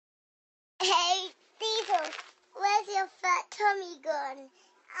Hey, Diesel, where's your fat tummy gone?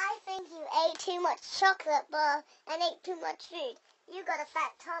 I think you ate too much chocolate bar and ate too much food. You got a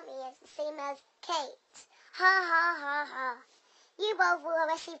fat tummy, it's the same as Kate's. Ha ha ha ha. You both will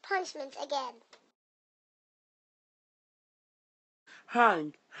receive punishment again.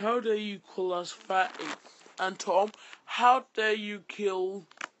 Hank, how dare you call us fatty? And Tom, how dare you kill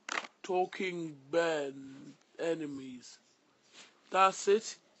talking bear enemies? That's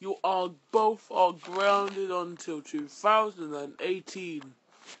it. You are both grounded until 2018.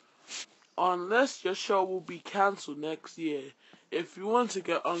 Unless your show will be cancelled next year. If you want to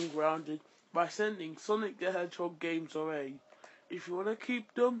get ungrounded by sending Sonic the Hedgehog games away. If you want to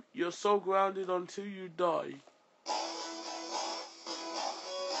keep them, you're so grounded until you die.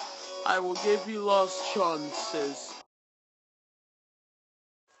 I will give you last chances.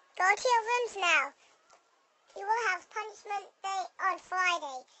 Go to your rooms now. You will have punishment day on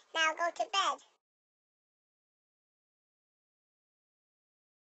Friday. Now go to bed.